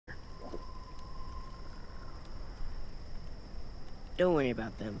Don't worry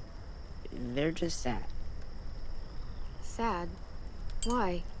about them. They're just sad. Sad?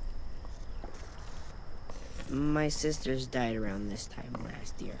 Why? My sisters died around this time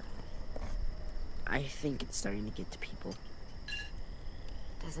last year. I think it's starting to get to people.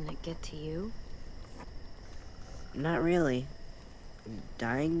 Doesn't it get to you? Not really.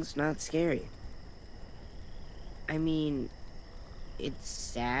 Dying's not scary. I mean, it's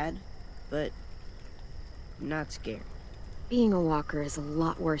sad, but not scary. Being a walker is a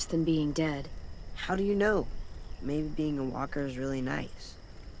lot worse than being dead. How do you know? Maybe being a walker is really nice.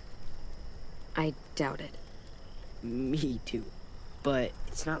 I doubt it. Me too. But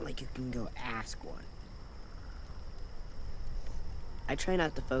it's not like you can go ask one. I try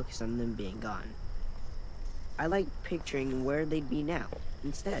not to focus on them being gone. I like picturing where they'd be now,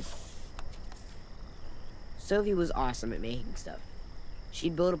 instead. Sophie was awesome at making stuff.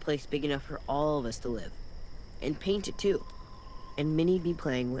 She'd build a place big enough for all of us to live. And paint it too. And Minnie'd be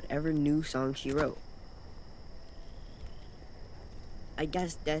playing whatever new song she wrote. I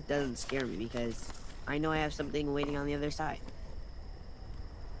guess death doesn't scare me because I know I have something waiting on the other side.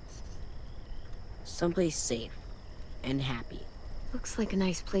 Someplace safe and happy. Looks like a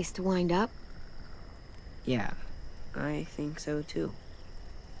nice place to wind up. Yeah, I think so too.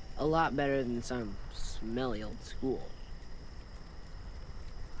 A lot better than some smelly old school.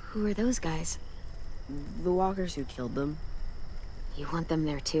 Who are those guys? The walkers who killed them, You want them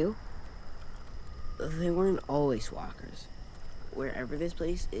there too? they weren't always walkers. Wherever this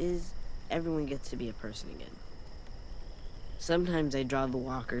place is, everyone gets to be a person again. Sometimes I draw the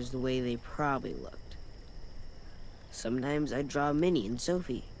walkers the way they probably looked. Sometimes I draw Minnie and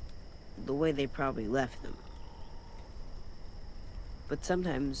Sophie the way they probably left them. But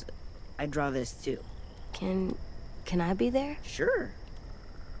sometimes I draw this too. Can I be there? Sure.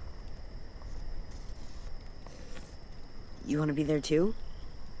 You want to be there too?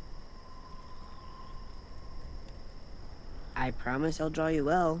 I promise I'll draw you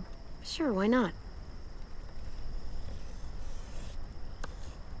well. Sure, why not?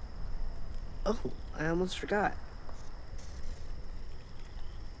 Oh, I almost forgot.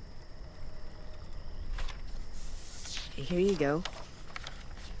 Here you go.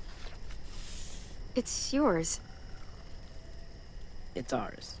 It's yours. It's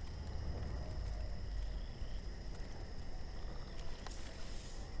ours.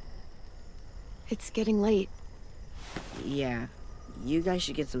 It's getting late. Yeah, you guys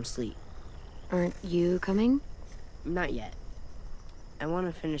should get some sleep. Aren't you coming? Not yet. I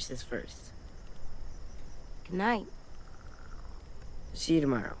want to finish this first. Good night. See you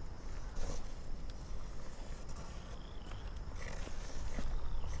tomorrow.